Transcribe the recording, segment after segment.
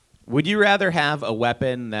Would you rather have a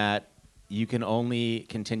weapon that you can only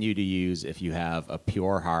continue to use if you have a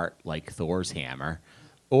pure heart like Thor's hammer,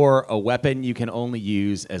 or a weapon you can only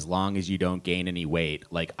use as long as you don't gain any weight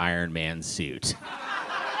like Iron Man's suit?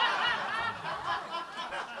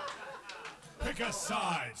 Pick a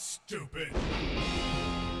side, stupid.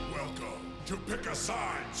 Welcome to Pick a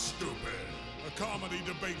Side, Stupid, a comedy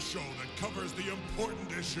debate show that covers the important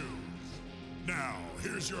issues. Now,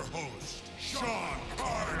 here's your host, Sean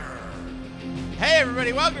Carter. Hey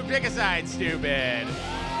everybody, welcome to Pick a Side, Stupid.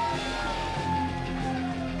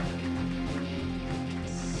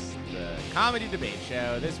 It's the comedy debate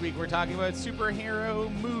show. This week we're talking about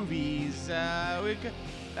superhero movies. I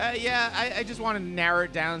just want to narrow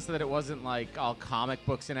it down so that it wasn't like all comic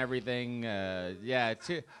books and everything.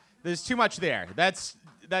 There's too much there. That's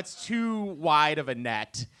too wide of a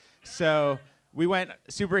net. So we went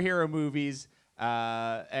superhero movies.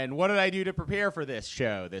 And what did I do to prepare for this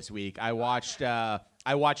show this week? I watched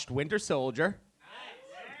Winter Soldier.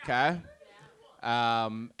 Okay.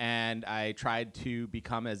 And I tried to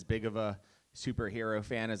become as big of a superhero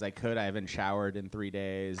fan as I could. I haven't showered in 3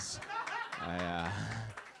 days. I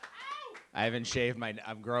haven't shaved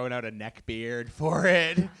I'm growing out a neck beard for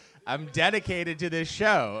it. I'm dedicated to this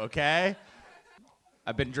show, okay?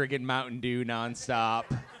 I've been drinking Mountain Dew nonstop.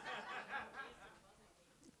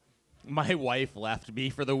 My wife left me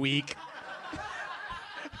for the week.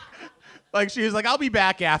 She was like, I'll be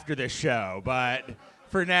back after this show, but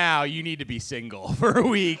for now, you need to be single for a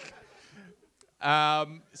week.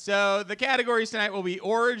 So the categories tonight will be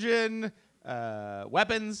origin,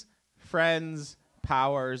 weapons, friends,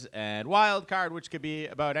 powers, and wild card, which could be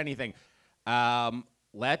about anything.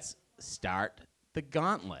 Let's start the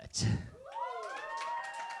gauntlet.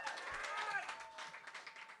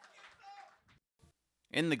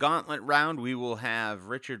 In the gauntlet round, we will have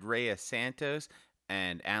Richard Reyes Santos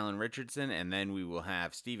and Alan Richardson, and then we will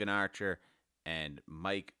have Stephen Archer and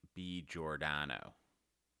Mike B. Giordano.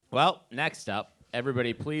 Well, next up,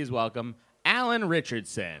 everybody please welcome Alan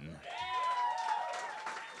Richardson.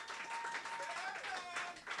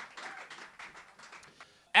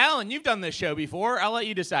 Alan, you've done this show before. I'll let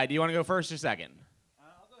you decide. Do you want to go first or second?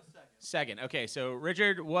 I'll go second. Second. Okay, so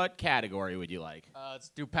Richard, what category would you like? Let's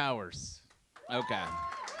do powers. Okay.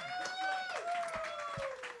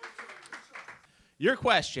 Your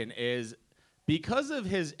question is, because of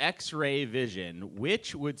his X-ray vision,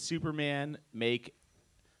 which would Superman be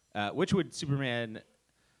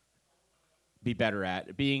better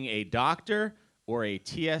at, being a doctor or a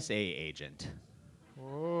TSA agent?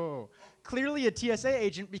 Oh, clearly a TSA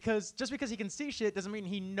agent, because just because he can see shit doesn't mean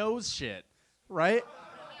he knows shit, right?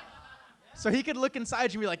 So he could look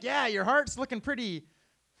inside you and be like, yeah, your heart's looking pretty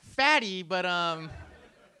fatty, but I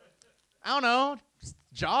don't know, just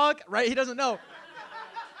jog, right? He doesn't know.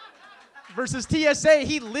 Versus TSA,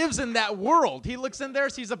 he lives in that world. He looks in there,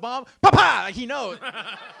 sees a bomb, pa-pa! He knows.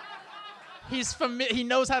 He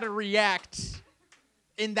knows how to react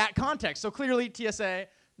in that context. So clearly TSA,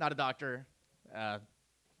 not a doctor.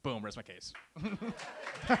 Boom, rest my case.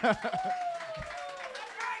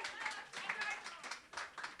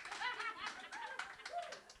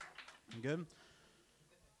 Good.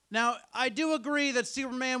 Now, I do agree that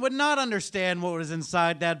Superman would not understand what was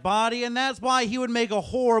inside that body, and that's why he would make a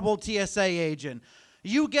horrible TSA agent.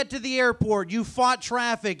 You get to the airport, you fought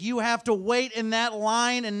traffic, you have to wait in that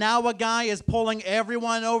line, and now a guy is pulling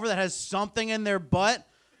everyone over that has something in their butt.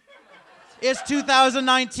 It's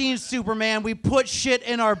 2019, Superman. We put shit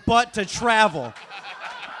in our butt to travel.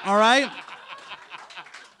 All right?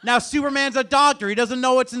 Now, Superman's a doctor. He doesn't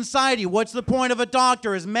know what's inside you. What's the point of a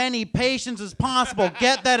doctor? As many patients as possible.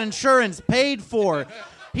 Get that insurance paid for.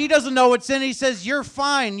 He doesn't know what's in it. He says, you're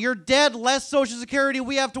fine. You're dead. Less Social Security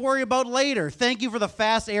we have to worry about later. Thank you for the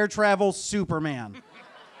fast air travel, Superman.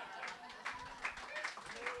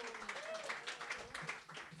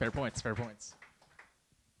 Fair points, fair points.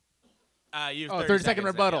 You have 30 second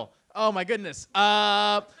rebuttal. Oh my goodness.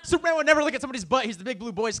 Superman would never look at somebody's butt. He's the big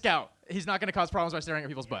blue Boy Scout. He's not going to cause problems by staring at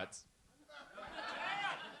people's butts.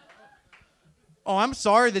 Oh, I'm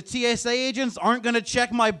sorry. The TSA agents aren't going to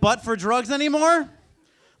check my butt for drugs anymore?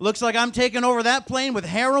 Looks like I'm taking over that plane with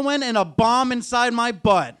heroin and a bomb inside my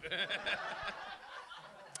butt.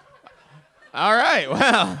 All right,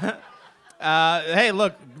 well, hey,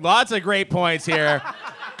 look, lots of great points here.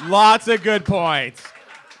 Lots of good points.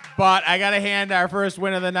 But I got to hand our first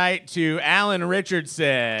win of the night to Alan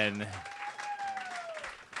Richardson.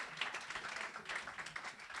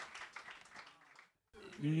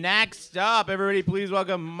 Next up, everybody please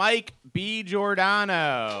welcome Mike B.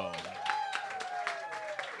 Giordano.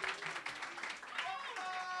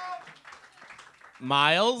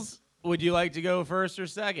 Miles, Would you like to go first or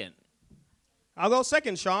second? I'll go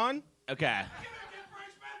second, Sean. Okay.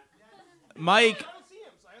 Mike,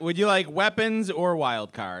 would you like weapons or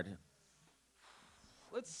wild card?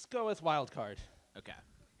 Let's go with wild card. Okay.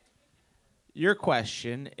 Your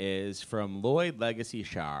question is from Lloyd Legacy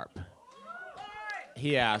Sharp.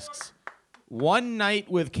 He asks, one night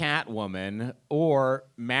with Catwoman or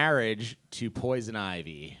marriage to Poison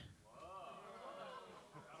Ivy?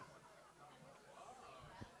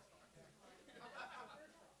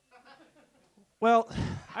 Well,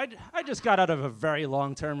 I just got out of a very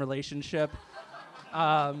long-term relationship.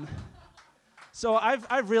 So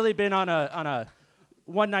I've really been on a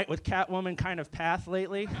one night with Catwoman kind of path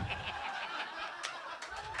lately.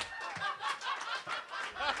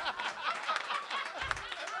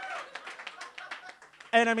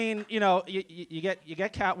 And I mean, you know, you get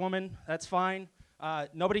Catwoman, that's fine.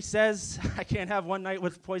 Nobody says I can't have one night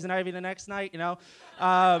with Poison Ivy the next night, you know.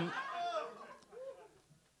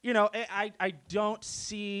 You know, I don't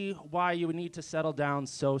see why you would need to settle down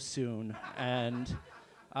so soon. And,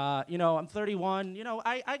 you know, I'm 31. You know,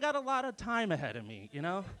 I got a lot of time ahead of me, you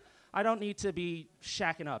know. I don't need to be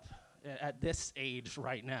shacking up at this age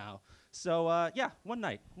right now. So, yeah, one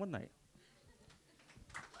night.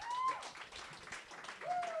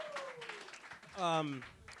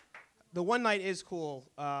 The one night is cool,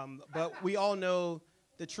 but we all know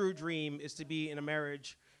the true dream is to be in a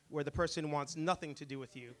marriage where the person wants nothing to do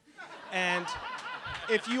with you. And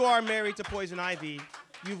if you are married to Poison Ivy,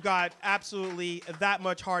 you've got absolutely that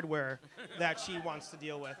much hardware that she wants to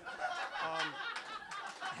deal with.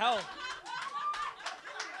 Hell,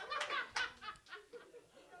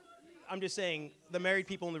 I'm just saying, the married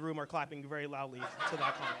people in the room are clapping very loudly to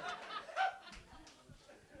that comment.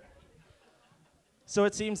 So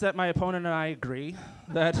it seems that my opponent and I agree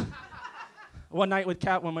that one night with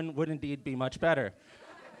Catwoman would indeed be much better.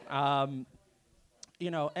 You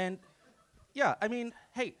know, and yeah, I mean,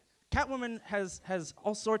 hey, Catwoman has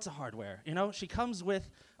all sorts of hardware. You know, she comes with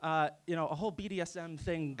you know, a whole BDSM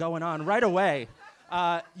thing going on right away.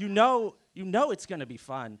 You know it's gonna be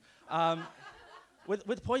fun.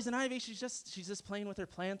 With Poison Ivy, she's just playing with her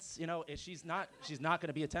plants. You know, she's not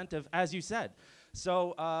gonna be attentive, as you said.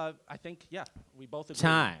 So I think, yeah, we both agree.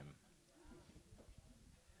 Time.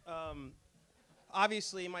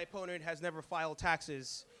 Obviously, my opponent has never filed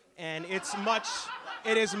taxes, and it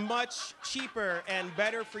is much cheaper and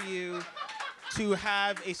better for you to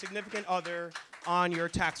have a significant other on your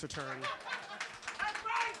tax return.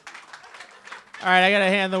 All right, I got to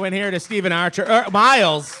hand the win here to Stephen Archer.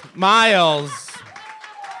 Miles.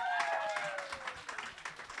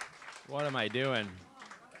 What am I doing?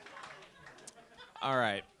 All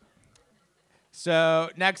right. So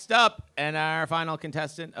next up, and our final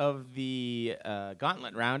contestant of the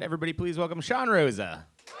gauntlet round, everybody please welcome Sean Rosa.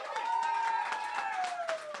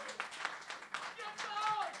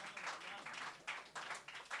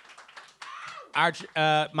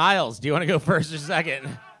 Miles, do you want to go first or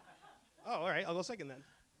second? Oh, all right. I'll go second then.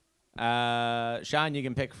 Sean, you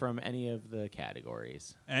can pick from any of the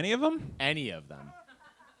categories. Any of them? Any of them.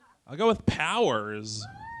 I'll go with powers.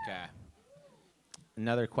 Okay.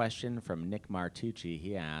 Another question from Nick Martucci.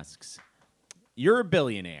 He asks, you're a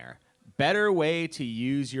billionaire. Better way to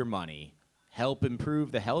use your money. Help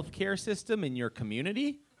improve the healthcare system in your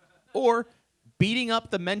community? Or beating up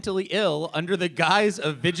the mentally ill under the guise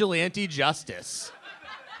of vigilante justice?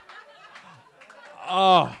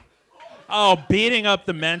 Oh, beating up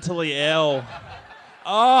the mentally ill.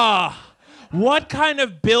 What kind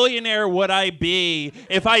of billionaire would I be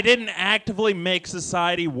if I didn't actively make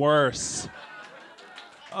society worse?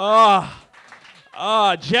 Jeff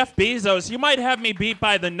Bezos, you might have me beat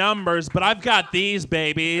by the numbers, but I've got these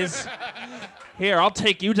babies. Here, I'll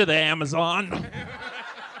take you to the Amazon.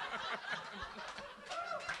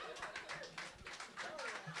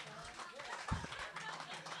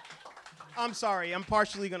 I'm sorry, I'm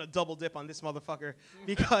partially gonna double dip on this motherfucker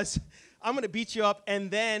because I'm gonna beat you up and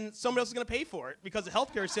then somebody else is gonna pay for it because the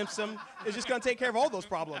healthcare system is just gonna take care of all those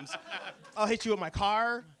problems. I'll hit you with my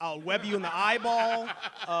car, I'll web you in the eyeball,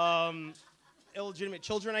 illegitimate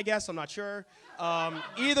children, I guess, I'm not sure.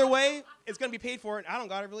 Either way, it's gonna be paid for and I don't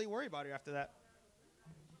gotta really worry about it after that.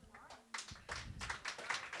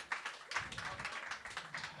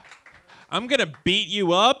 I'm gonna beat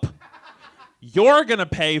you up. You're gonna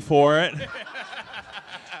pay for it.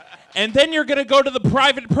 And then you're gonna go to the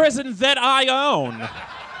private prison that I own.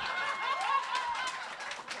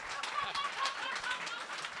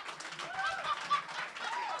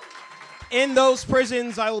 In those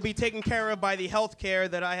prisons, I will be taken care of by the health care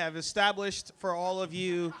that I have established for all of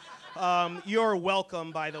you. You're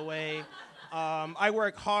welcome, by the way. I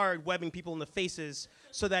work hard webbing people in the faces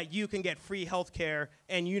so that you can get free health care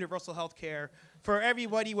and universal health care for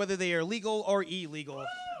everybody, whether they are legal or illegal.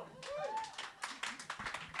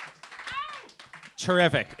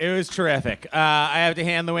 Terrific. It was terrific. I have to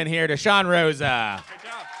hand the win here to Sean Rosa. Good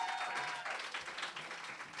job.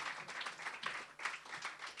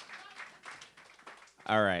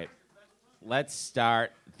 All right. Let's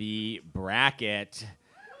start the bracket.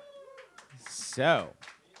 So,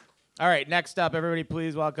 all right, next up, everybody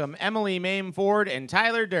please welcome Emily Mame Ford and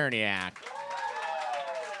Tyler Derniak.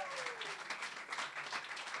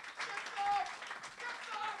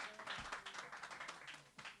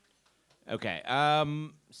 Okay,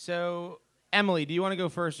 so Emily, do you want to go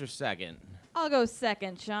first or second? I'll go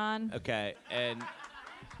second, Sean. Okay, and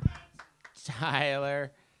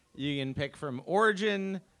Tyler, you can pick from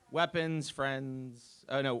origin, weapons, friends.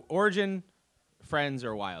 Oh no, origin, friends,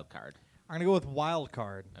 or wild card. I'm gonna go with wild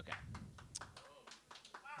card. Okay.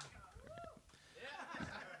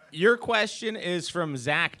 Your question is from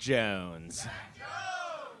Zach Jones.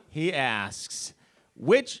 He asks,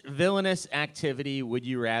 which villainous activity would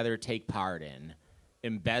you rather take part in?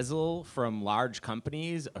 Embezzle from large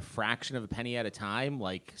companies a fraction of a penny at a time,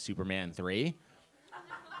 like Superman 3?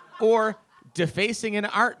 Or defacing an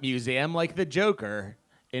art museum like the Joker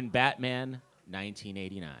in Batman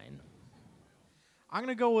 1989? I'm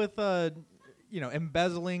gonna go with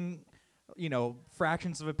embezzling,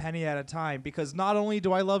 fractions of a penny at a time, because not only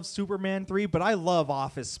do I love Superman 3, but I love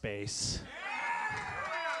Office Space.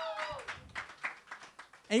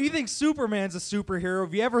 And you think Superman's a superhero?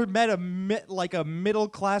 Have you ever met a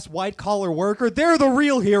middle-class white-collar worker? They're the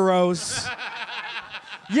real heroes.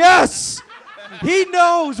 Yes! He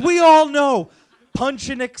knows. We all know.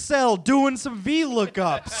 Punching Excel, doing some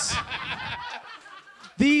VLOOKUPs.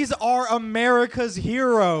 These are America's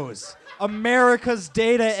heroes. America's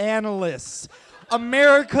data analysts.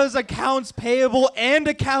 America's accounts payable and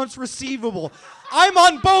accounts receivable. I'm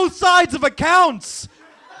on both sides of accounts.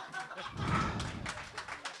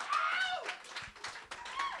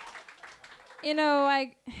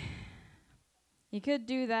 You could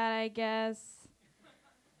do that, I guess.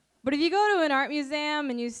 But if you go to an art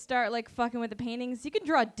museum and you start fucking with the paintings, you can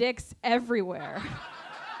draw dicks everywhere.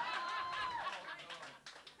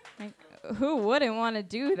 Who wouldn't want to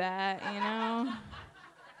do that,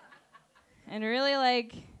 And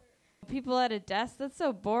really, people at a desk, that's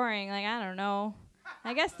so boring. I don't know.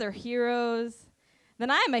 I guess they're heroes.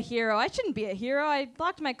 Then I'm a hero. I shouldn't be a hero. I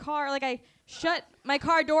locked my car. I shut my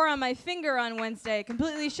car door on my finger on Wednesday,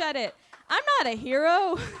 completely shut it. I'm not a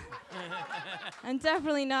hero. I'm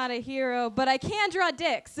definitely not a hero, but I can draw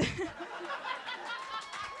dicks.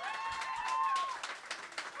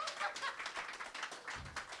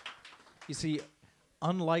 You see,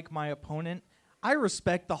 unlike my opponent, I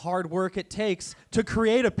respect the hard work it takes to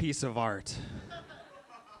create a piece of art.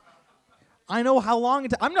 I know how long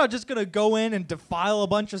I'm not just gonna go in and defile a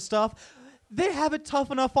bunch of stuff. They have it tough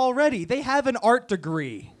enough already. They have an art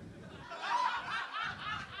degree.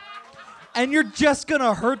 And you're just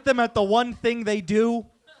gonna hurt them at the one thing they do?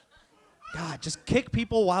 God, just kick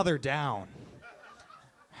people while they're down.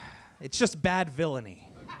 It's just bad villainy.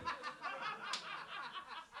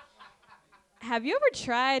 Have you ever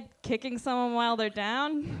tried kicking someone while they're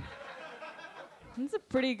down? It's a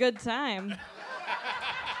pretty good time.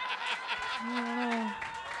 I don't know.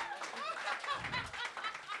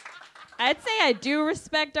 I'd say I do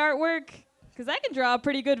respect artwork, because I can draw a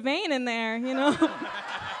pretty good vein in there, All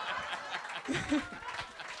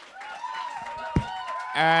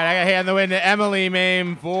right, I gotta hand the win to Emily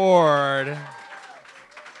Mame Ford.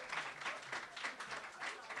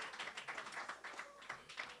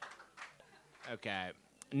 Okay.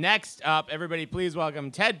 Next up, everybody please welcome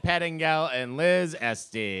Ted Pettingill and Liz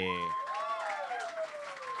Esty.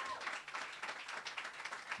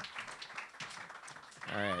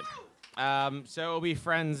 All right. So we'll be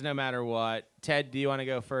friends no matter what. Ted, do you want to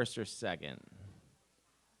go first or second?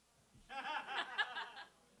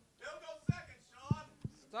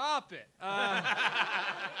 Stop it.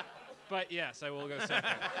 But yes, I will go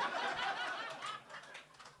second.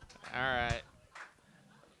 All right.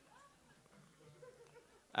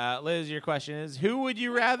 Liz, your question is, who would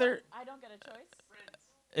you rather? I don't get a choice.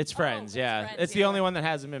 It's Friends, it's yeah. Friends, It's the yeah. only one that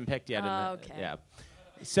hasn't been picked yet. Oh, okay. Yeah.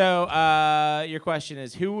 So your question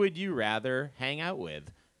is, who would you rather hang out with,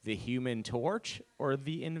 the Human Torch or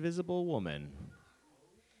the Invisible Woman?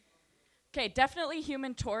 Okay, definitely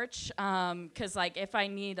Human Torch, because if I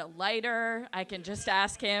need a lighter, I can just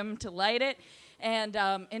ask him to light it. And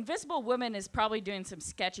Invisible Woman is probably doing some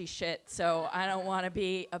sketchy shit, so I don't want to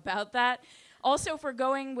be about that. Also, if we're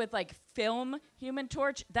going with film Human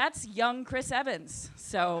Torch, that's young Chris Evans.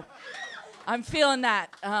 So I'm feeling that,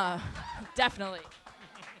 definitely.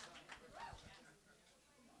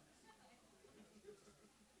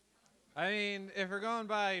 I mean, if we're going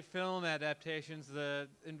by film adaptations, the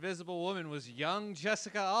Invisible Woman was young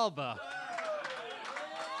Jessica Alba.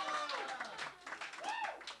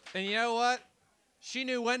 And you know what? She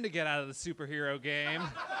knew when to get out of the superhero game.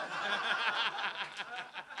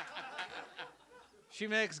 She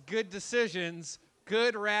makes good decisions,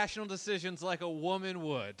 good rational decisions like a woman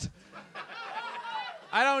would.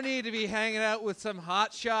 I don't need to be hanging out with some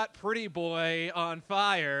hotshot pretty boy on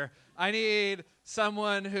fire. I need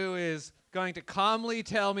someone who is going to calmly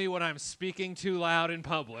tell me when I'm speaking too loud in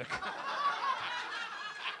public.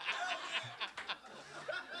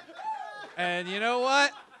 And you know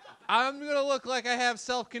what? I'm going to look like I have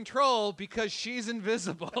self-control because she's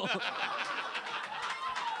invisible.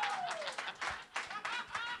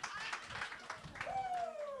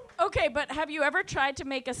 Okay, but have you ever tried to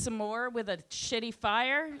make a s'more with a shitty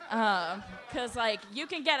fire? Because, like, you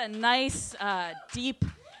can get a nice, deep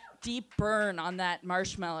burn on that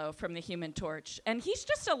marshmallow from the Human Torch. And he's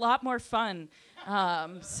just a lot more fun.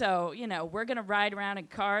 So, you know, we're going to ride around in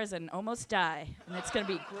cars and almost die. And it's going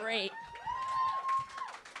to be great.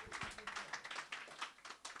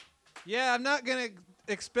 Yeah, I'm not going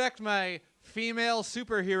to expect my female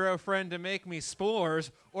superhero friend to make me s'mores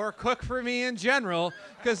or cook for me in general,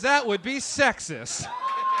 because that would be sexist.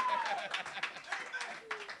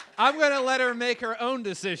 I'm going to let her make her own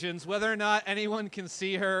decisions, whether or not anyone can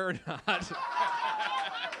see her or not.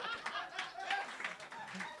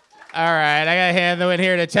 All right, I got to hand the win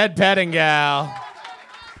here to Ted Pettingill.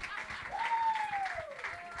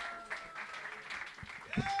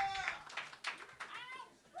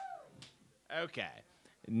 Okay.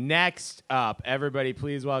 Next up, everybody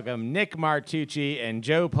please welcome Nick Martucci and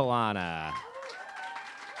Joe Polana.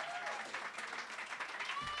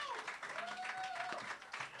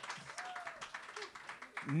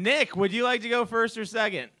 Nick, would you like to go first or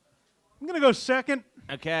second? I'm going to go second.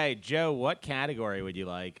 Okay, Joe, what category would you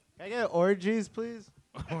like? Can I get orgies, please?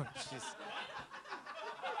 Orgies.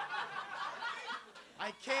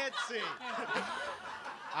 I can't see.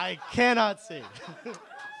 I cannot see.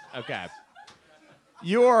 Okay.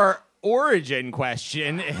 Your origin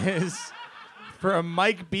question is from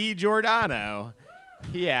Mike B. Giordano.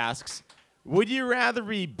 He asks, would you rather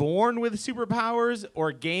be born with superpowers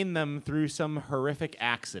or gain them through some horrific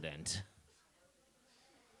accident?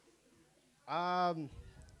 I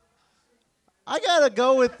gotta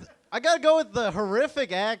go with the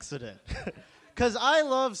horrific accident, cause I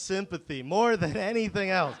love sympathy more than anything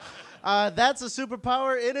else. That's a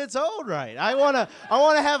superpower in its own right. I wanna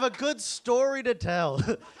have a good story to tell.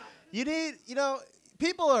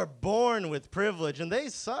 People are born with privilege and they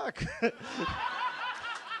suck.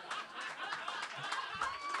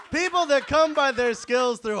 People that come by their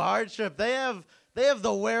skills through hardship, they have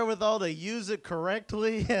the wherewithal to use it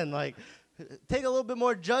correctly and like take a little bit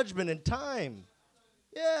more judgment and time.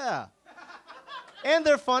 Yeah. And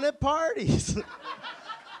they're fun at parties.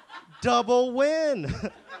 Double win.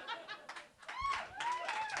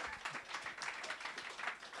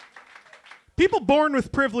 People born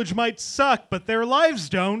with privilege might suck, but their lives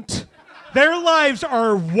don't. Their lives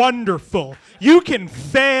are wonderful. You can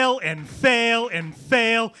fail and fail and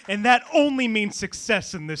fail, and that only means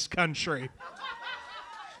success in this country.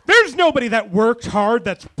 There's nobody that worked hard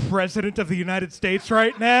that's president of the United States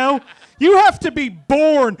right now. You have to be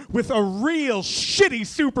born with a real shitty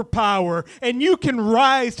superpower, and you can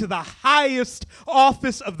rise to the highest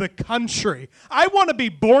office of the country. I want to be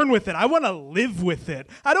born with it. I want to live with it.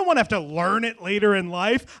 I don't want to have to learn it later in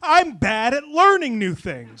life. I'm bad at learning new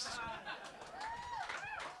things.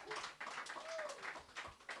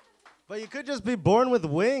 But you could just be born with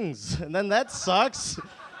wings, and then that sucks.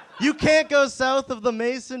 You can't go south of the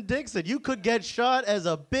Mason-Dixon. You could get shot as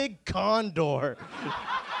a big condor.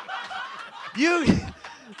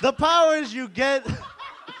 The powers you get...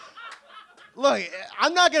 Look,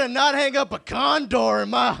 I'm not going to not hang up a condor in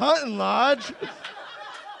my hunting lodge.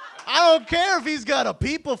 I don't care if he's got a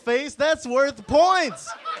people face. That's worth points.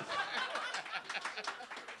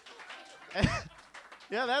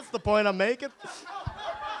 Yeah, that's the point I'm making.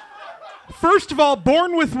 First of all,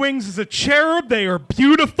 born with wings is a cherub. They are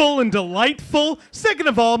beautiful and delightful. Second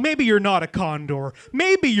of all, maybe you're not a condor.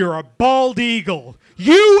 Maybe you're a bald eagle.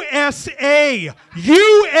 USA!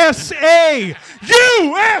 USA!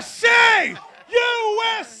 USA!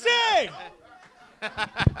 USA!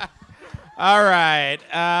 All right.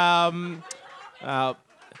 I got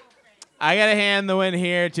to hand the win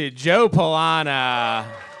here to Joe Polana.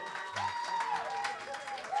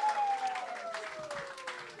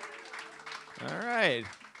 right.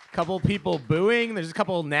 Couple people booing. There's a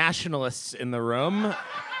couple nationalists in the room.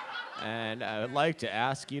 And I would like to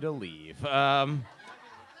ask you to leave. All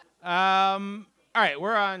right,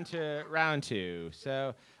 we're on to round 2.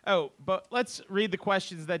 So, but let's read the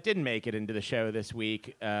questions that didn't make it into the show this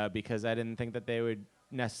week because I didn't think that they would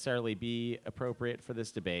necessarily be appropriate for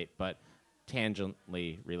this debate, but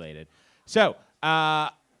tangentially related. So,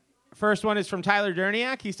 first one is from Tyler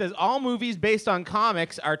Derniak. He says, all movies based on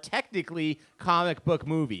comics are technically comic book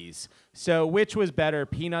movies. So which was better,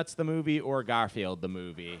 Peanuts the movie or Garfield the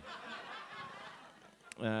movie?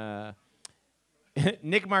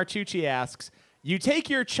 Nick Martucci asks, you take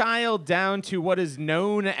your child down to what is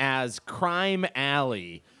known as Crime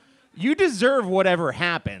Alley. You deserve whatever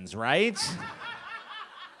happens, right?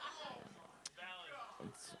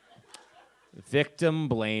 Victim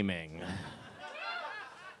blaming.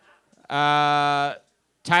 Tyler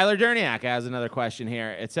Derniak has another question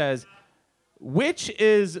here. It says, which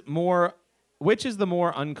is the more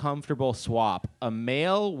uncomfortable swap, a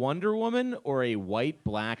male Wonder Woman or a white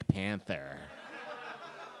Black Panther?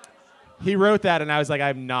 He wrote that, and I was like,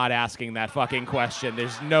 I'm not asking that fucking question.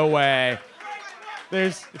 There's no way.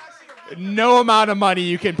 There's no amount of money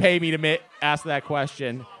you can pay me to ask that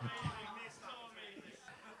question.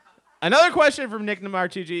 Another question from Nick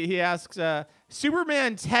Martucci. He asks,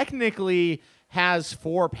 Superman technically has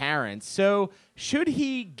 4 parents, so should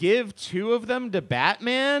he give 2 of them to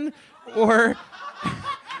Batman or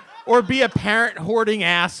be a parent-hoarding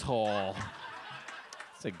asshole?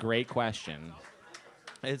 It's a great question.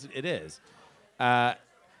 It is. And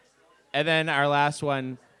then our last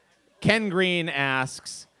one, Ken Green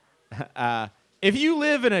asks, if you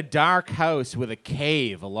live in a dark house with a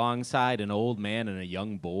cave alongside an old man and a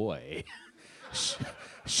young boy,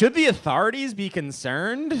 should the authorities be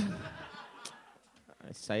concerned?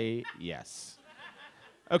 I say yes.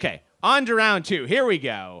 Okay, on to round 2. Here we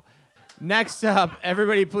go. Next up,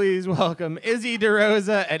 everybody please welcome Izzy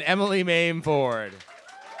DeRosa and Emily Mame Ford.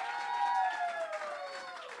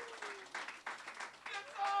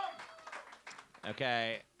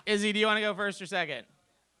 Okay, Izzy, do you want to go first or second?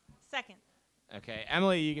 Second. Okay,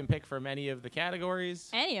 Emily, you can pick from any of the categories.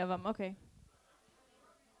 Any of them, okay.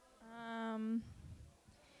 I'm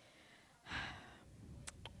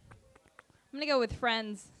gonna go with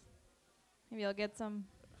Friends. Maybe I'll get some.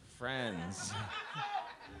 Friends.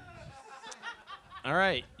 All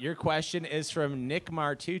right, your question is from Nick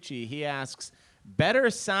Martucci. He asks, better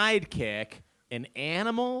sidekick, an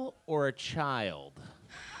animal or a child?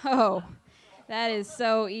 Oh, that is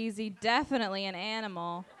so easy. Definitely an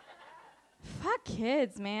animal. Fuck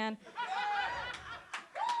kids, man.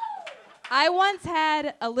 I once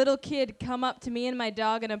had a little kid come up to me and my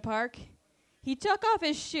dog in a park. He took off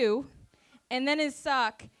his shoe and then his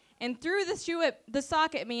sock and threw the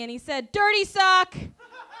sock at me and he said, "Dirty sock!"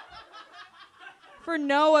 for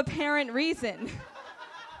no apparent reason.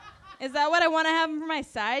 Is that what I want to have for my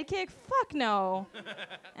sidekick? Fuck no.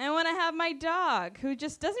 I want to have my dog, who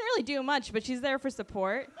just doesn't really do much, but she's there for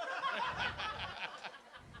support.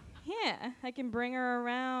 Yeah, I can bring her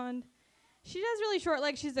around. She does really short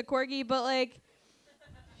legs. She's a corgi, but, like,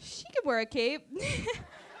 she could wear a cape.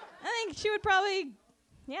 I think she would probably,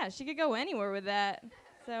 she could go anywhere with that.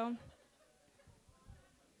 So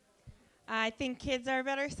I think kids are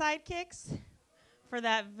better sidekicks. For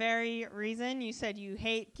that very reason, you said you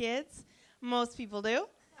hate kids. Most people do.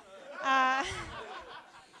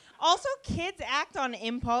 Also, kids act on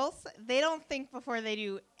impulse. They don't think before they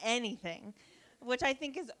do anything, which I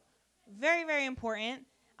think is very, very important.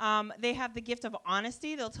 They have the gift of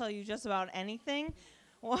honesty. They'll tell you just about anything,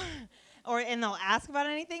 and they'll ask about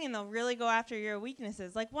anything, and they'll really go after your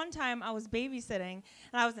weaknesses. Like one time, I was babysitting,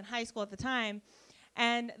 and I was in high school at the time,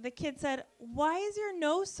 and the kid said, "Why is your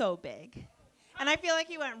nose so big?" And I feel like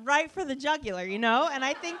he went right for the jugular, you know? And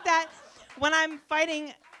I think that when I'm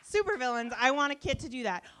fighting supervillains, I want a kid to do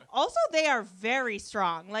that. Also, they are very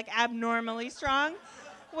strong, like abnormally strong,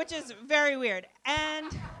 which is very weird.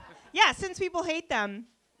 And yeah, since people hate them,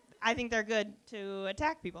 I think they're good to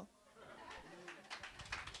attack people.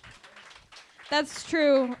 that's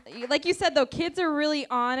true. Like you said, though, kids are really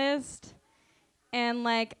honest. And,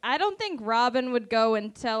 like, I don't think Robin would go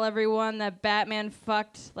and tell everyone that Batman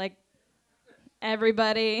fucked, like,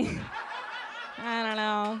 everybody. I don't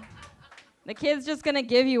know. The kid's just gonna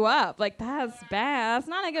give you up. Like, that's bad. That's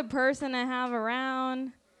not a good person to have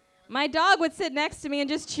around. My dog would sit next to me and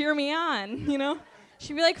just cheer me on, you know?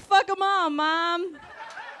 She'd be like, "Fuck 'em all, Mom."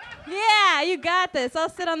 Yeah, you got this. I'll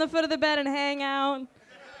sit on the foot of the bed and hang out.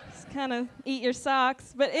 Just kind of eat your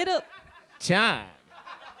socks. But it'll... Time.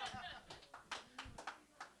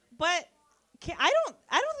 But I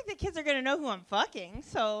don't think the kids are gonna know who I'm fucking.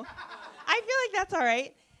 So I feel like that's all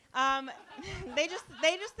right. They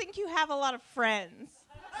just think you have a lot of friends.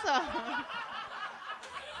 So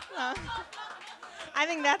I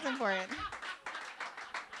think that's important.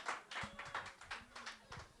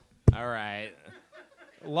 All right.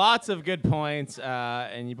 Lots of good points,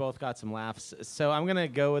 and you both got some laughs. So I'm going to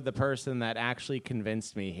go with the person that actually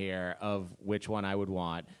convinced me here of which one I would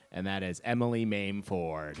want, and that is Emily Mame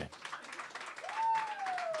Ford.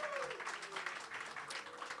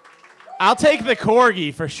 I'll take the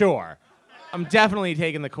Corgi for sure. I'm definitely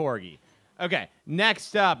taking the Corgi. Okay,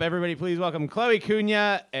 next up, everybody please welcome Chloe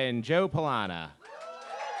Cunha and Joe Polana.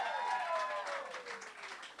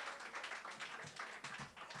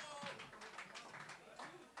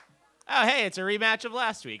 Oh, hey, it's a rematch of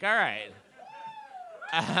last week. All right.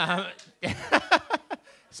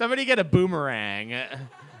 Somebody get a boomerang.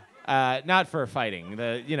 Not for fighting.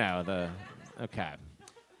 Okay.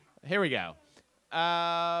 Here we go.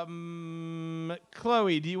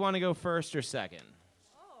 Chloe, do you want to go first or second?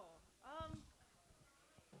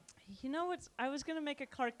 You know what's? I was gonna make a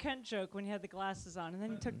Clark Kent joke when he had the glasses on, and then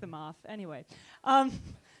he took them off. Anyway,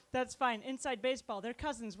 that's fine. Inside baseball, they're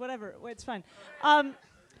cousins. Whatever. It's fine. I'm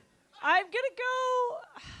gonna go.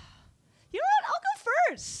 You know what? I'll go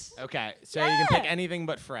first. Okay, so you can pick anything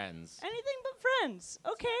but friends. Anything but friends.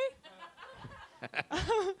 Okay.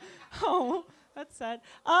 Oh, that's sad.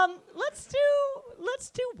 Let's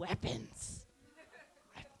do weapons.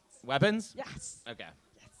 Weapons? Yes. Okay.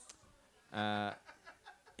 Yes.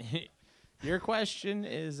 Your question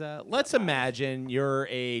is, let's imagine you're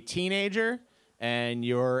a teenager and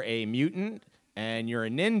you're a mutant and you're a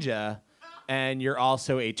ninja and you're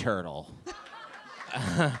also a turtle.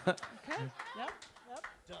 Okay. Yep.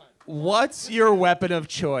 What's your weapon of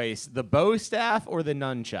choice, the bow staff or the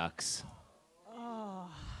nunchucks? Oh.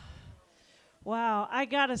 Wow, I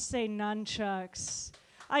gotta say nunchucks.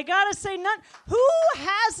 Who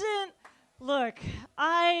hasn't? Look,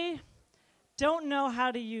 I don't know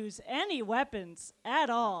how to use any weapons at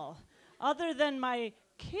all, other than my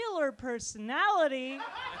killer personality.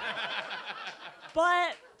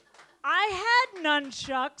 But I had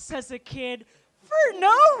nunchucks as a kid for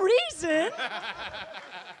no reason.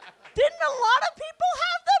 Didn't a lot of people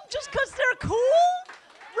have them just because they're cool?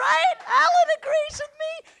 Right? Alan agrees with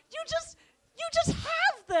me. You just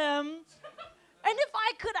have them. And if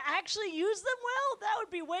I could actually use them well, that would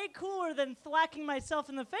be way cooler than thwacking myself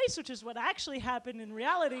in the face, which is what actually happened in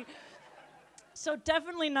reality. So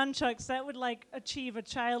definitely nunchucks. That would achieve a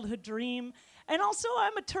childhood dream. And also,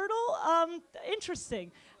 I'm a turtle.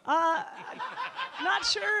 Interesting. Not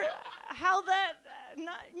sure how that.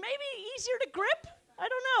 Maybe easier to grip. I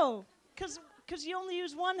don't know, because you only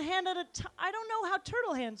use one hand at a time. I don't know how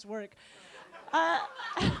turtle hands work.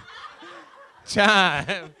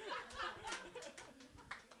 Time.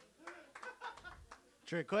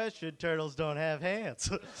 Trick question, turtles don't have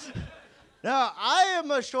hands. Now, I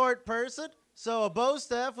am a short person, so a bow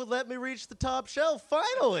staff would let me reach the top shelf,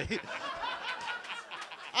 finally.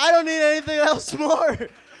 I don't need anything else more.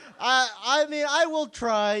 I mean, I will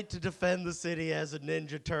try to defend the city as a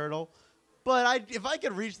ninja turtle, but if I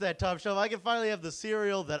can reach that top shelf, I can finally have the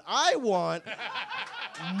cereal that I want.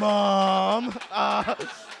 Mom.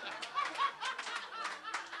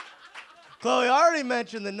 Chloe already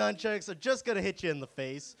mentioned the nunchucks are just going to hit you in the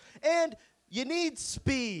face. And you need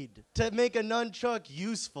speed to make a nunchuck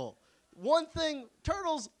useful. One thing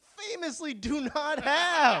turtles famously do not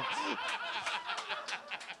have.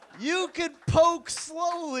 You could poke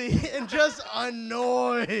slowly and just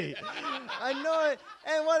annoy.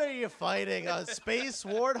 And what are you fighting? A space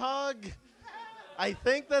warthog? I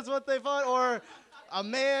think that's what they fought. Or a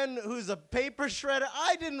man who's a paper shredder.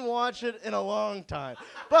 I didn't watch it in a long time.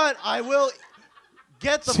 But I will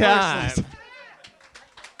get the first list.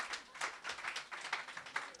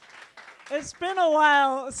 It's been a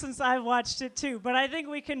while since I've watched it too, but I think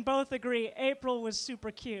we can both agree April was super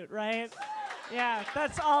cute, right? Yeah,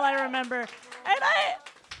 that's all I remember. And I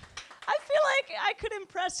feel like I could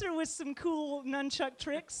impress her with some cool nunchuck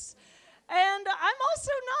tricks. And I'm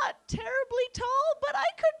also not terribly tall, but I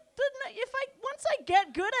could, once I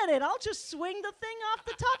get good at it, I'll just swing the thing off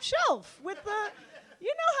the top shelf with the,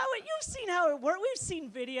 you've seen how it works. We've seen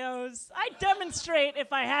videos. I'd demonstrate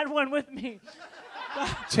if I had one with me.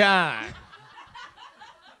 Time.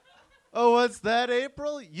 Oh, what's that,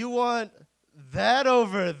 April? You want that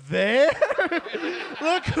over there?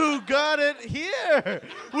 Look who got it here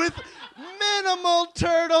with minimal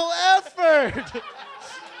turtle effort.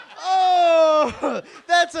 Oh,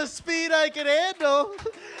 that's a speed I can handle.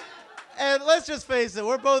 And let's just face it,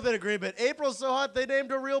 we're both in agreement. April's so hot they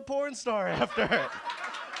named a real porn star after her.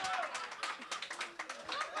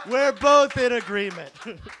 We're both in agreement.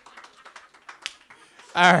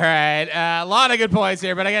 All right, a lot of good points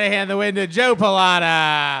here, but I got to hand the win to Joe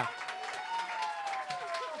Pilata.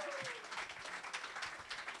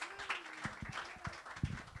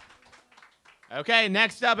 Okay,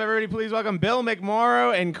 next up, everybody please welcome Bill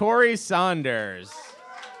McMorrow and Corey Saunders.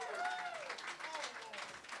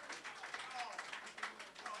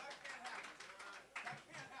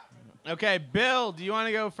 Okay, Bill, do you want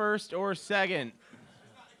to go first or second?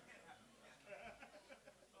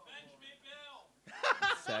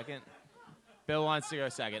 Second. Bill wants to go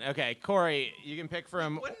second. Okay, Corey, you can pick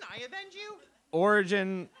from Wouldn't I avenge you?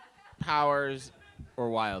 Origin, Powers, or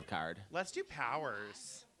Wild Card. Let's do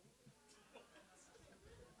Powers.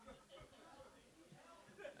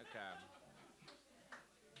 Okay.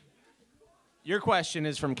 Your question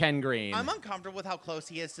is from Ken Green. I'm uncomfortable with how close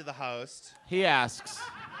he is to the host. He asks,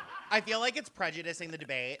 I feel like it's prejudicing the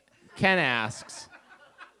debate. Ken asks,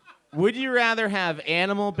 would you rather have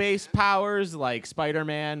animal-based powers like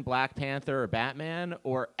Spider-Man, Black Panther, or Batman,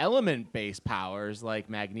 or element-based powers like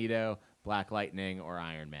Magneto, Black Lightning, or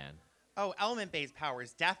Iron Man? Oh, element-based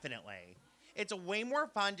powers, definitely. It's way more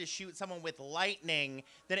fun to shoot someone with lightning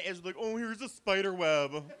than it is like, oh, here's a spider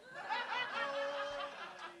web.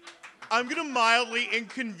 I'm gonna mildly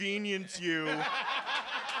inconvenience you.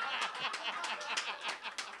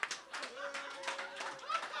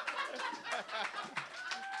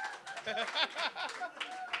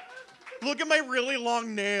 Look at my really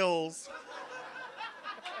long nails.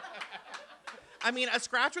 I mean, a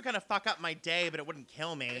scratch would kind of fuck up my day, but it wouldn't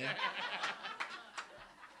kill me.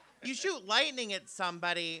 You shoot lightning at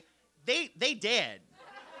somebody, they did.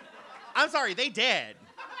 I'm sorry, they did.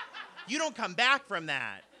 You don't come back from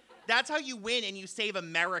that. That's how you win and you save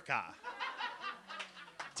America.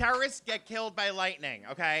 Terrorists get killed by lightning,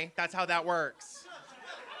 okay? That's how that works.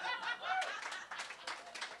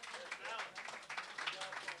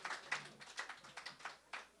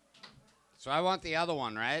 So I want the other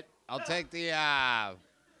one, right? I'll take the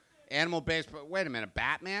animal-based. Wait a minute,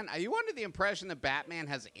 Batman? Are you under the impression that Batman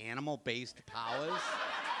has animal-based powers?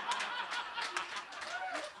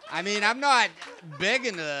 I mean, I'm not big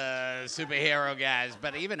into the superhero guys,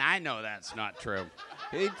 but even I know that's not true.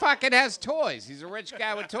 He fucking has toys. He's a rich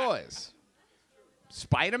guy with toys.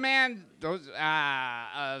 Spider-Man, those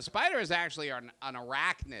spider is actually an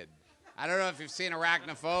arachnid. I don't know if you've seen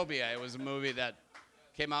Arachnophobia. It was a movie that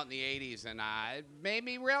came out in the 80s, and it made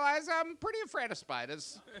me realize I'm pretty afraid of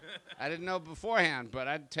spiders. I didn't know beforehand, but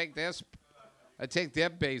I'd take their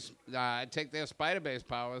spider-based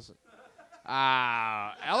powers.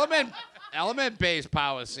 Element-based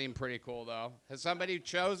powers seem pretty cool, though. Has somebody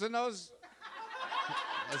chosen those?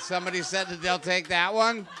 Has somebody said that they'll take that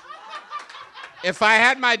one? If I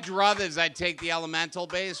had my druthers, I'd take the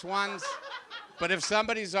elemental-based ones. But if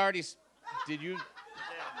somebody's already... Did you...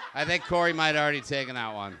 I think Corey might have already taken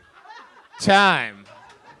that one. Time.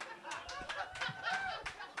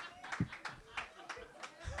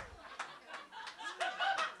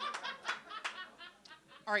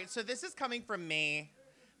 All right, so this is coming from me,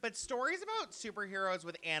 but stories about superheroes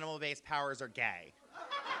with animal-based powers are gay.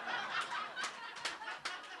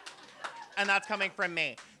 And that's coming from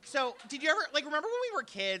me. So, did you ever, remember when we were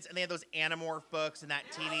kids and they had those Animorph books and that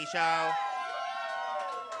TV show?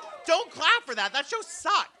 Don't clap for that. That show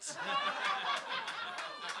sucked.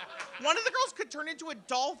 One of the girls could turn into a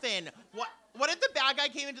dolphin. What if the bad guy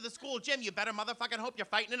came into the school gym? You better motherfucking hope you're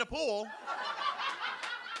fighting in a pool.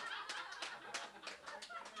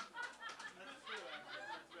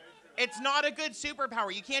 It's not a good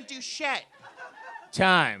superpower. You can't do shit.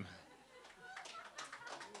 Time.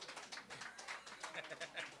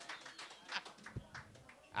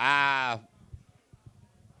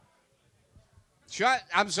 Sean,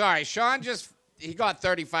 I'm sorry. Sean he got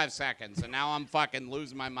 35 seconds, and now I'm fucking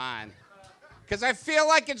losing my mind. Because I feel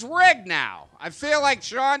like it's rigged now. I feel like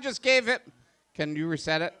Sean just gave it. Can you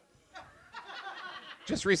reset it?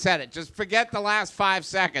 Just reset it. Just forget the last 5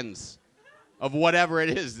 seconds of whatever it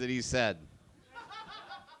is that he said.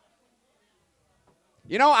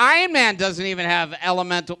 You know, Iron Man doesn't even have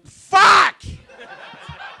elemental. Fuck!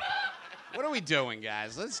 What are we doing,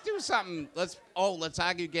 guys? Let's do something. Let's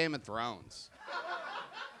argue Game of Thrones.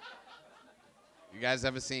 You guys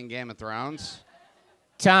ever seen Game of Thrones?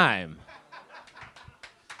 Time.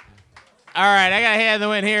 All right, I got to hand the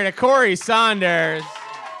win here to Corey Saunders.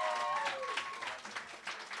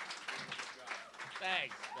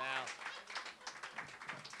 Thanks, Val.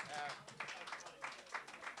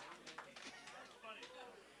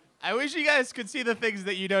 I wish you guys could see the things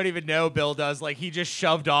that you don't even know Bill does. Like, he just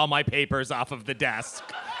shoved all my papers off of the desk.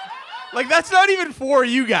 Like, that's not even for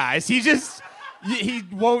you guys. He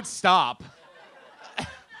won't stop.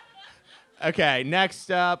 Okay,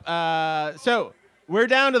 next up. So, we're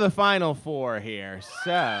down to the final four here.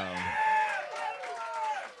 So.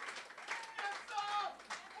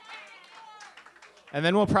 And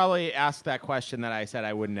then we'll probably ask that question that I said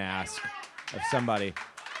I wouldn't ask of somebody.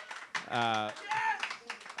 And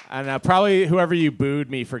probably whoever you booed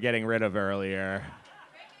me for getting rid of earlier.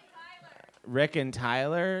 Rick and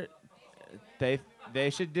Tyler, they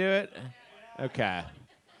should do it? Okay.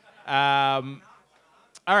 All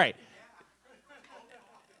right.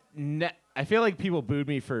 I feel like people booed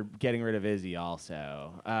me for getting rid of Izzy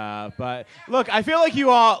also. But look, I feel like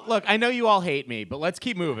I know you all hate me, but let's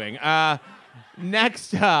keep moving.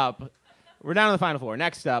 Next up, we're down to the final four.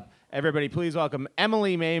 Next up, everybody please welcome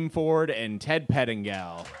Emily Mameford and Ted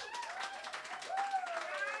Pettingill.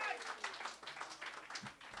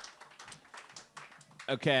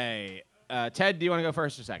 Okay. Ted, do you want to go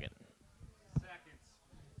first or second?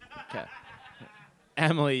 Second. Okay.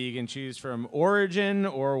 Emily, you can choose from Origin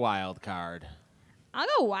or Wild Card. I'll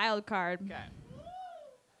go wild card. Okay.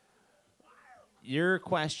 Your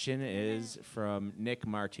question is from Nick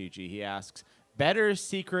Martucci. He asks, better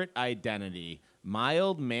secret identity,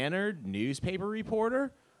 mild-mannered newspaper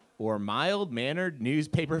reporter or mild-mannered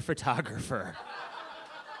newspaper photographer?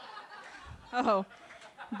 Oh,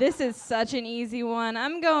 this is such an easy one.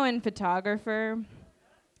 I'm going photographer.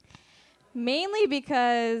 Mainly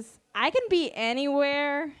because I can be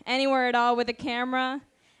anywhere at all with a camera,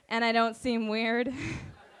 and I don't seem weird.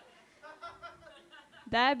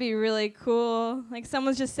 That'd be really cool. Like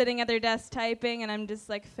someone's just sitting at their desk typing, and I'm just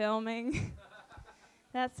like filming.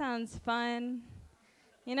 That sounds fun.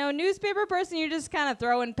 You know, newspaper person, you're just kind of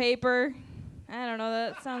throwing paper. I don't know,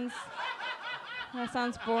 that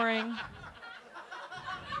sounds boring.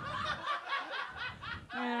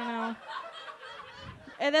 I don't know.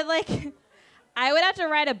 And then, like, I would have to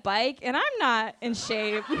ride a bike, and I'm not in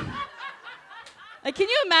shape. Like, can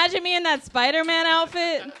you imagine me in that Spider-Man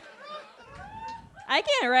outfit? I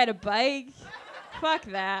can't ride a bike. Fuck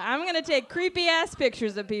that. I'm gonna take creepy-ass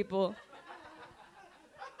pictures of people.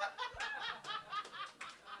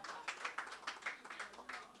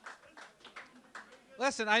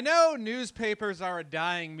 Listen, I know newspapers are a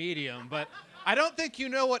dying medium, but I don't think you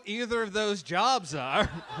know what either of those jobs are.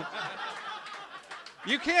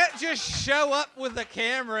 You can't just show up with a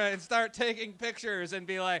camera and start taking pictures and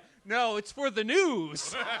be like, no, it's for the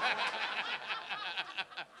news.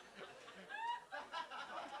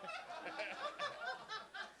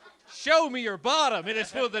 Show me your bottom, it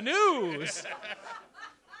is for the news.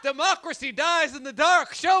 Democracy dies in the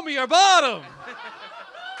dark, show me your bottom.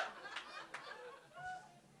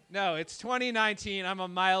 No, it's 2019. I'm a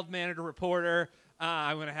mild-mannered reporter.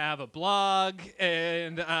 I'm going to have a blog,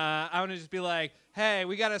 and I'm going to just be like, hey,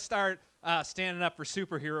 we got to start standing up for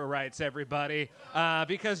superhero rights, everybody,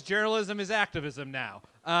 because journalism is activism now.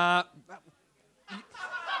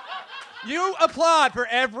 You applaud for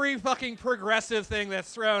every fucking progressive thing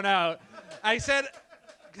that's thrown out. I said...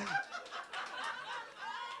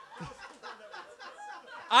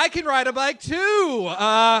 I can ride a bike, too.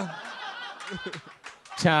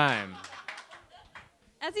 Time.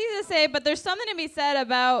 That's easy to say, but there's something to be said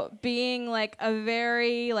about being like a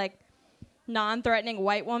very like non-threatening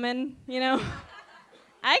white woman, you know?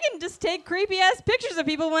 I can just take creepy ass pictures of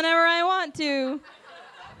people whenever I want to.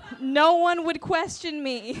 No one would question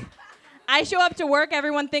me. I show up to work,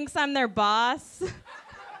 everyone thinks I'm their boss.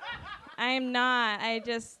 I am not. I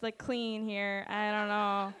just like clean here. I don't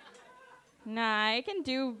know. Nah, I can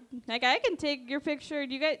take your picture.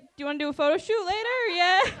 Do you want to do a photo shoot later?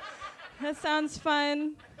 Yeah. That sounds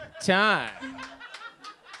fun. Time.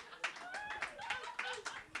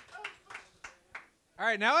 All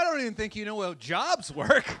right, now I don't even think you know how jobs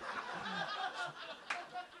work.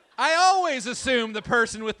 I always assume the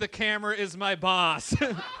person with the camera is my boss.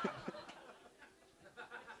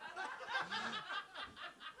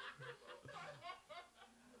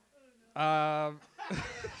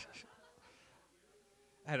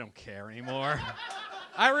 I don't care anymore.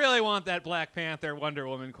 I really want that Black Panther Wonder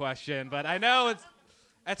Woman question, but I know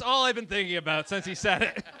that's all I've been thinking about since he said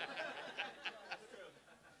it.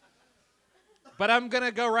 But I'm going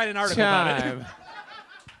to go write an article about it.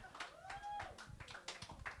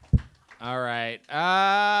 All right.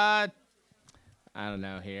 I don't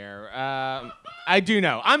know here. I do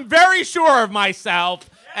know. I'm very sure of myself,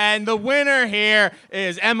 and the winner here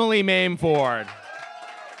is Emily Mameford.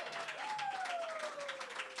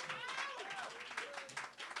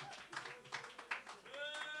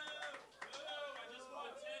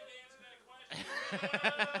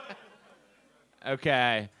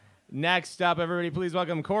 Okay. Next up, everybody, please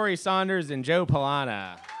welcome Corey Saunders and Joe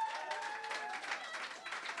Polana.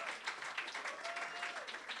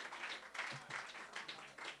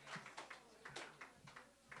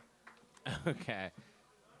 Okay.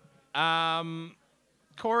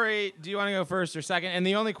 Corey, do you want to go first or second? And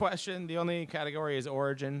the only category is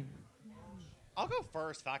origin. I'll go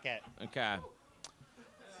first. Fuck it. Okay.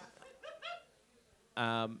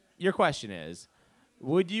 Your question is,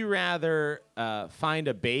 would you rather find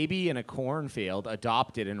a baby in a cornfield,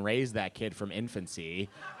 adopt it, and raise that kid from infancy,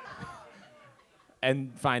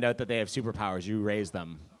 and find out that they have superpowers? You raise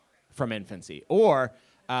them from infancy. Or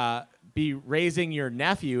be raising your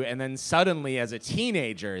nephew, and then suddenly, as a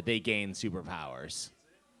teenager, they gain superpowers.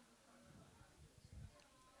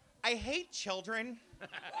 I hate children.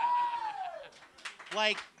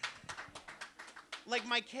 like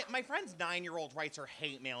my friend's 9-year-old writes her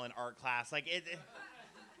hate mail in art class.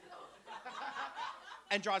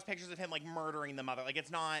 And draws pictures of him like murdering the mother. Like,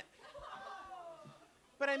 it's not.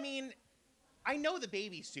 But I mean, I know the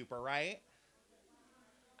baby's super, right?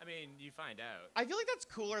 I mean, you find out. I feel like that's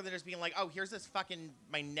cooler than just being like, oh, here's this fucking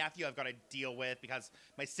my nephew I've got to deal with because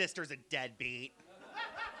my sister's a deadbeat.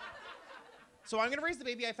 So I'm gonna raise the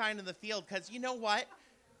baby I find in the field because you know what?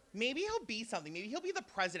 Maybe he'll be something. Maybe he'll be the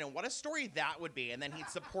president. What a story that would be. And then he'd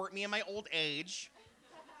support me in my old age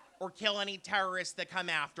or kill any terrorists that come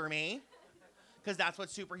after me. Because that's what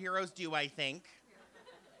superheroes do, I think.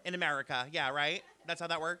 In America. Yeah, right? That's how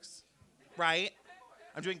that works? Right?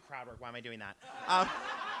 I'm doing crowd work. Why am I doing that?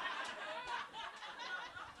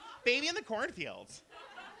 Baby in the cornfields.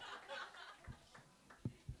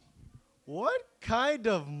 What kind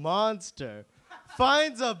of monster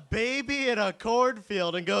finds a baby in a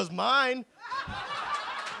cornfield and goes, mine?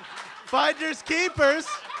 Finders keepers.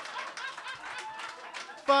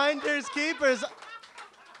 Finders keepers.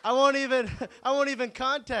 I won't even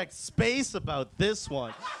contact space about this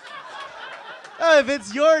one. If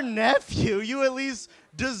it's your nephew, you at least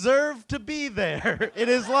deserve to be there in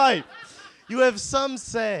his life. You have some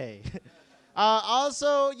say.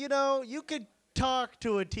 Also, you could talk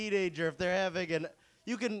to a teenager if they're having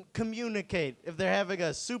you can communicate if they're having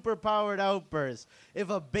a super-powered outburst. If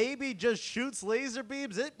a baby just shoots laser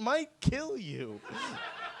beams, it might kill you.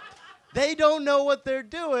 They don't know what they're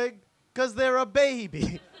doing because they're a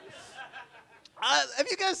baby. Have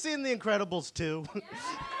you guys seen The Incredibles 2?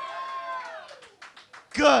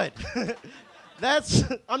 Good.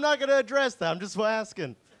 I'm not going to address that. I'm just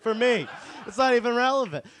asking. For me. It's not even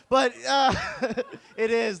relevant. But it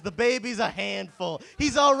is. The baby's a handful.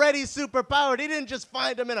 He's already superpowered. He didn't just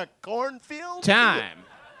find him in a cornfield. Time.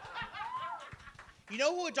 You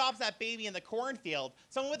know who adopts that baby in the cornfield?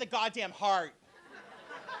 Someone with a goddamn heart.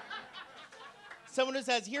 Someone who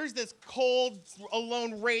says, here's this cold,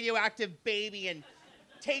 alone, radioactive baby and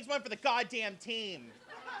takes one for the goddamn team.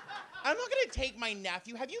 I'm not gonna take my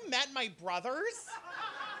nephew. Have you met my brothers?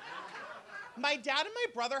 My dad and my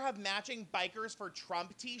brother have matching Bikers for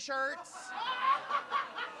Trump t-shirts.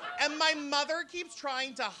 And my mother keeps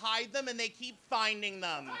trying to hide them and they keep finding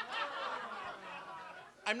them.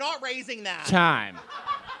 I'm not raising that. Time.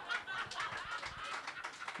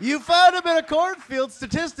 You found him in a cornfield.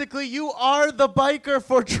 Statistically, you are the biker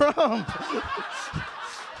for Trump.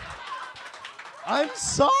 I'm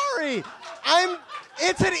sorry.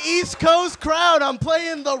 It's an East Coast crowd. I'm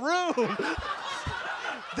playing the room.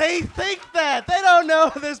 They think that. They don't know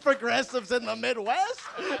there's progressives in the Midwest.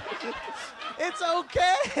 It's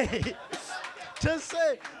okay to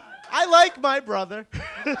say. I like my brother.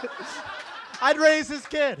 I'd raise his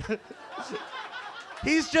kid.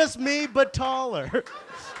 He's just me, but taller.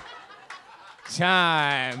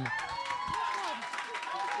 Time.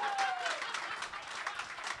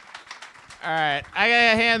 All right, I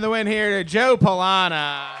gotta hand the win here to Joe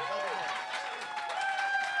Polana.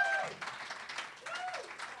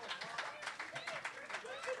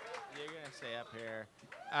 You're gonna stay up here.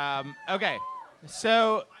 Okay,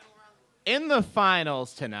 so in the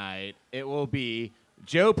finals tonight, it will be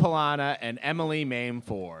Joe Polana and Emily Mame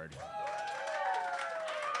Ford.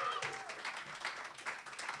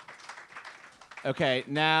 Okay,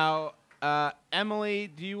 now, Emily,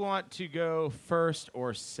 do you want to go first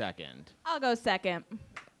or second? I'll go second.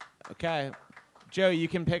 Okay. Joe, you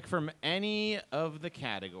can pick from any of the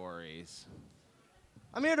categories.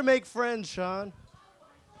 I'm here to make friends, Sean.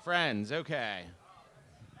 Friends, okay.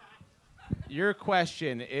 Your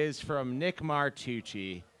question is from Nick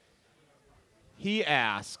Martucci. He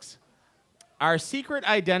asks, are secret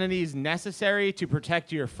identities necessary to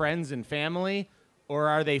protect your friends and family, or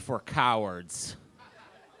are they for cowards?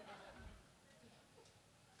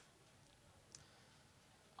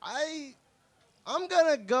 I'm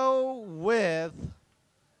gonna go with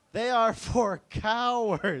they are for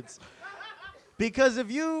cowards. Because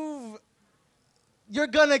if you're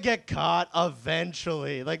gonna get caught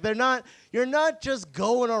eventually. Like you're not just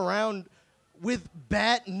going around with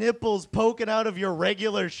bat nipples poking out of your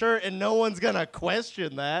regular shirt and no one's gonna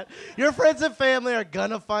question that. Your friends and family are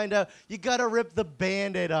gonna find out. You gotta rip the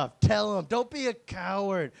Band-Aid off. Tell them, don't be a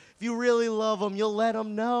coward. If you really love them, you'll let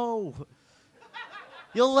them know.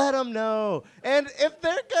 You'll let them know. And if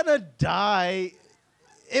they're gonna die,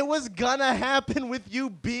 it was gonna happen with you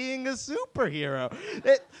being a superhero.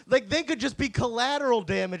 They could just be collateral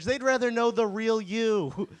damage. They'd rather know the real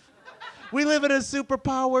you. We live in a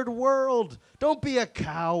superpowered world. Don't be a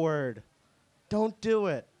coward. Don't do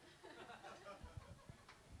it.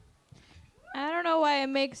 I don't know why it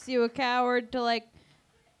makes you a coward to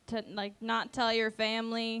not tell your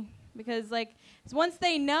family, because once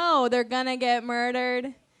they know, they're gonna get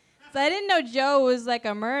murdered. So I didn't know Joe was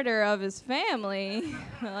a murderer of his family.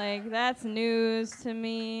 That's news to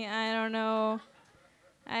me. I don't know.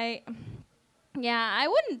 I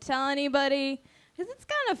wouldn't tell anybody, because it's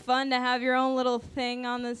kind of fun to have your own little thing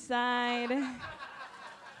on the side.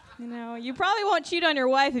 You probably won't cheat on your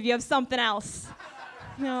wife if you have something else.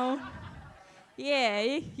 Yeah,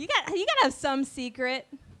 you gotta have some secret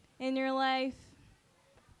in your life.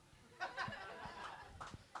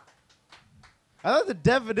 I thought the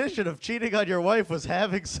definition of cheating on your wife was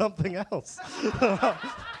having something else.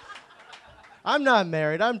 I'm not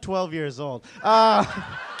married. I'm 12 years old. And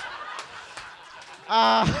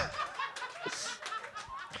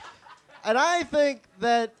I think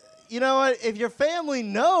that, you know what, if your family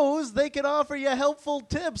knows, they can offer you helpful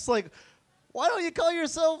tips. Like, why don't you call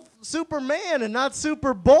yourself Superman and not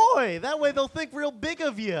Superboy? That way they'll think real big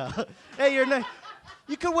of you. Hey,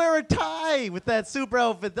 you could wear a tie with that super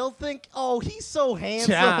outfit. They'll think, oh, he's so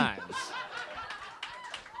handsome.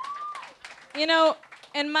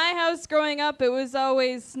 In my house growing up, it was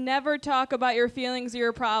always never talk about your feelings or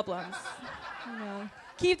your problems.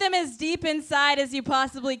 Keep them as deep inside as you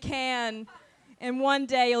possibly can. And one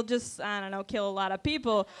day you'll just, kill a lot of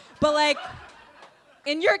people. But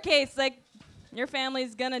in your case, your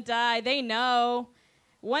family's gonna die. They know.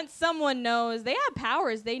 Once someone knows, they have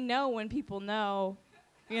powers. They know when people know.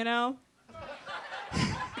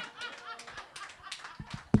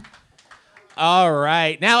 All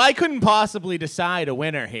right. Now, I couldn't possibly decide a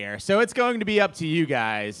winner here, so it's going to be up to you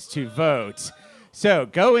guys to vote. So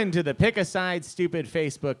go into the Pick a Side Stupid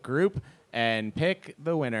Facebook group and pick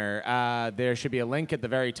the winner. There should be a link at the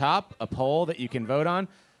very top, a poll that you can vote on.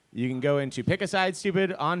 You can go into Pick a Side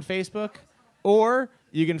Stupid on Facebook, or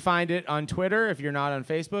you can find it on Twitter. If you're not on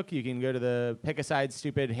Facebook, you can go to the Pick a Side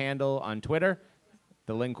Stupid handle on Twitter.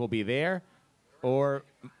 The link will be there. Or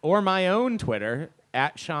my own Twitter,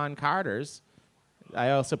 at Sean Carter's.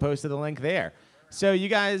 I also posted the link there. So you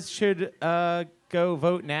guys should go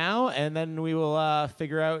vote now, and then we will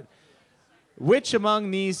figure out which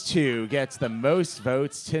among these two gets the most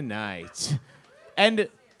votes tonight. And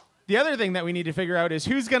the other thing that we need to figure out is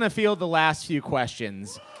who's going to field the last few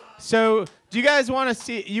questions. So do you guys want to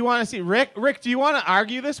see Rick? Rick, do you want to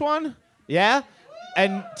argue this one? Yeah?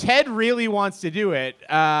 And Ted really wants to do it.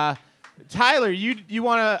 Tyler, you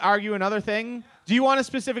want to argue another thing? Do you want to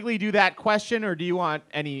specifically do that question, or do you want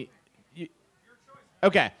any? Your choice.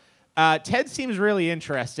 Okay. Ted seems really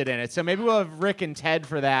interested in it, so maybe we'll have Rick and Ted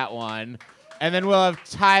for that one. And then we'll have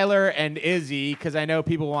Tyler and Izzy, because I know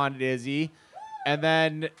people wanted Izzy. And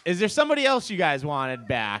then, is there somebody else you guys wanted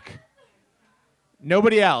back?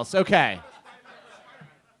 Nobody else. Okay.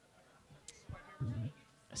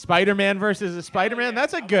 Spider-Man versus a Spider-Man?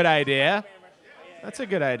 That's a good idea. That's a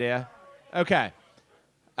good idea. Okay.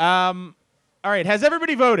 All right. Has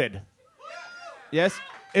everybody voted? Yes?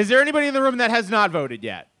 Is there anybody in the room that has not voted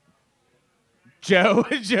yet? Joe?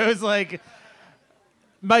 Joe's like,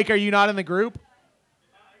 Mike, are you not in the group?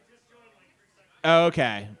 Oh,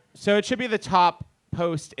 okay. So it should be the top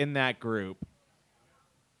post in that group.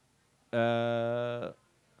 Or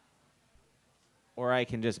I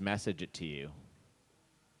can just message it to you.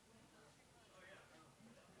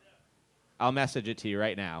 I'll message it to you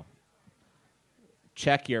right now.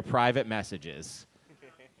 Check your private messages.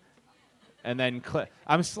 And then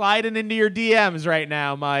I'm sliding into your DMs right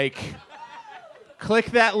now, Mike. Click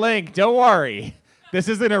that link. Don't worry. This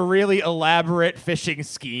isn't a really elaborate phishing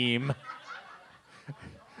scheme.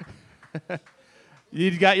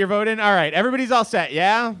 You got your vote in? All right. Everybody's all set,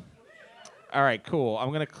 yeah? All right, cool. I'm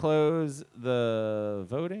going to close the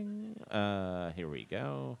voting. Here we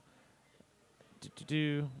go.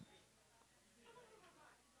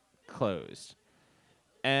 Closed.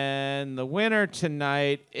 And the winner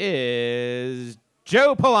tonight is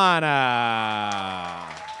Joe Polana.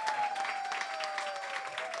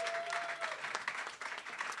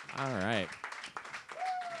 All right.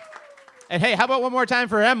 And hey, how about one more time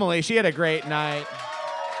for Emily? She had a great night.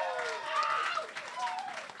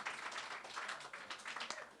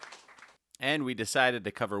 And we decided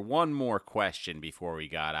to cover one more question before we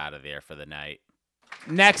got out of there for the night.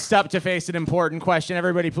 Next up to face an important question,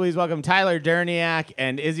 everybody please welcome Tyler Derniak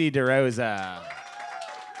and Izzy DeRosa.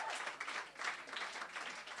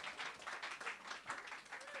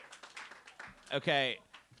 Okay,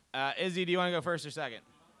 Izzy, do you want to go first or second?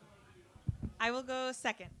 I will go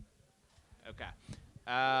second. Okay.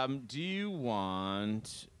 Do you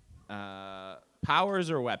want powers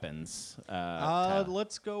or weapons?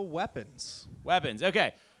 Let's go weapons. Weapons.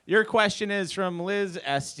 Okay. Your question is from Liz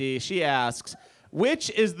Esty. She asks, which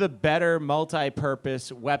is the better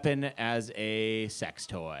multi-purpose weapon as a sex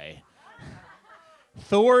toy?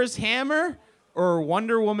 Thor's hammer or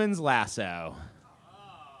Wonder Woman's lasso?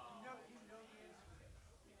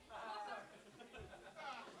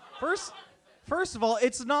 First of all,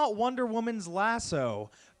 it's not Wonder Woman's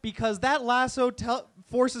lasso because that lasso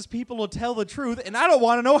forces people to tell the truth, and I don't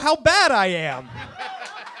want to know how bad I am.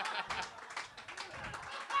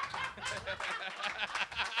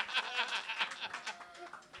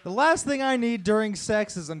 The last thing I need during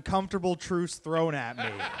sex is uncomfortable truths thrown at me.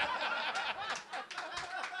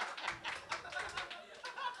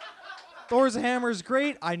 Thor's hammer's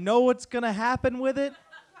great. I know what's going to happen with it.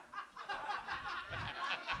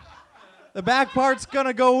 The back part's going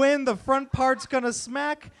to go in. The front part's going to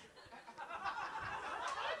smack.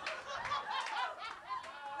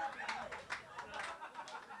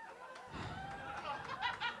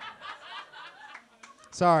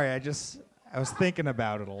 Sorry, I was thinking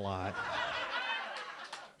about it a lot.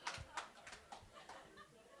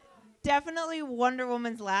 Definitely Wonder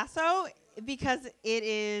Woman's lasso because it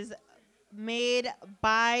is made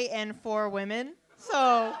by and for women.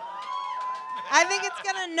 So I think it's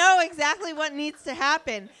going to know exactly what needs to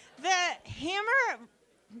happen. The hammer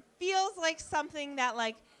feels like something that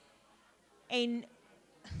like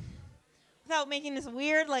without making this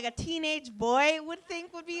weird, like a teenage boy would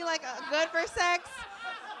think would be like good for sex.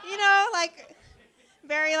 You know, like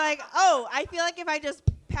very like, oh, I feel like if I just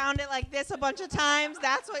pound it like this a bunch of times,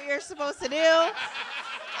 that's what you're supposed to do. And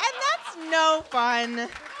that's no fun.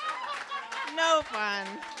 No fun.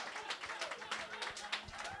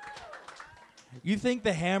 You think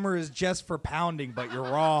the hammer is just for pounding, but you're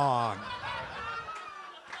wrong.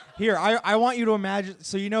 Here, I want you to imagine,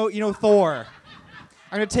 so you know Thor.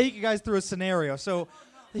 I'm going to take you guys through a scenario. So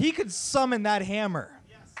he could summon that hammer.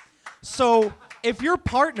 So if your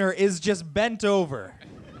partner is just bent over,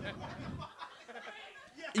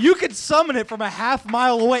 you could summon it from a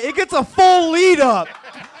half-mile away. It gets a full lead up.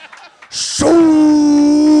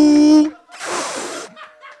 Shoo!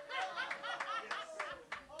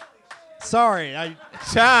 Sorry,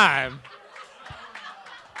 time.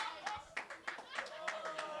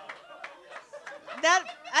 That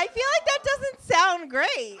I feel like that doesn't sound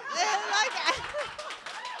great.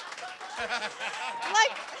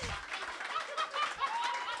 like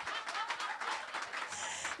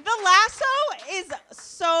the lasso is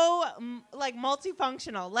so like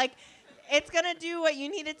multifunctional. Like it's gonna do what you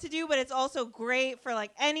need it to do, but it's also great for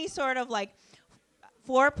like any sort of like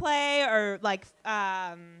foreplay or like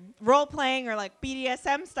role playing or like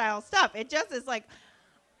BDSM style stuff. It just is like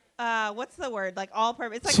what's the word? Like all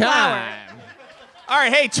purpose. It's like flour. All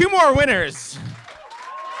right, hey, 2 more winners.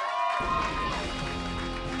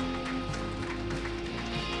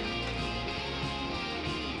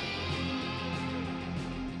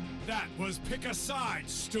 That was Pick a Side,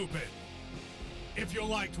 stupid. If you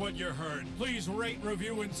liked what you heard, please rate,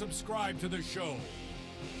 review, and subscribe to the show.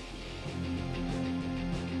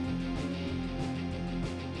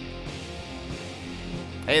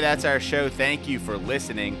 Hey, that's our show. Thank you for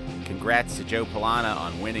listening. Congrats to Joe Polana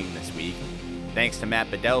on winning this week. Thanks to Matt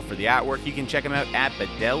Bedell for the artwork. You can check him out at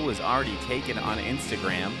Bedell Was Already Taken on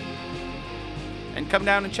Instagram. And come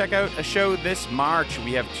down and check out a show this March.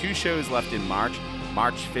 We have 2 shows left in March.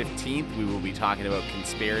 March 15th, we will be talking about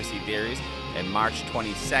conspiracy theories. And March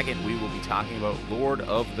 22nd, we will be talking about Lord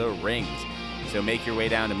of the Rings. So make your way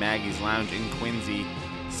down to Maggie's Lounge in Quincy,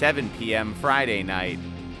 7 p.m. Friday night.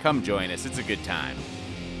 Come join us. It's a good time.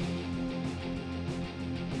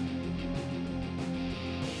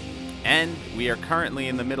 And we are currently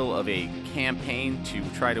in the middle of a campaign to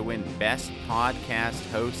try to win Best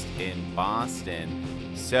Podcast Host in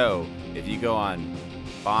Boston. So if you go on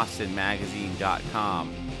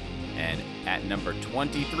bostonmagazine.com And at number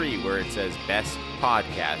 23, where it says Best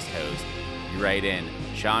Podcast Host, you write in,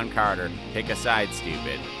 Sean Carter, pick a side,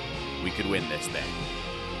 stupid. We could win this thing.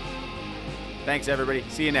 Thanks, everybody.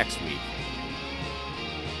 See you next week.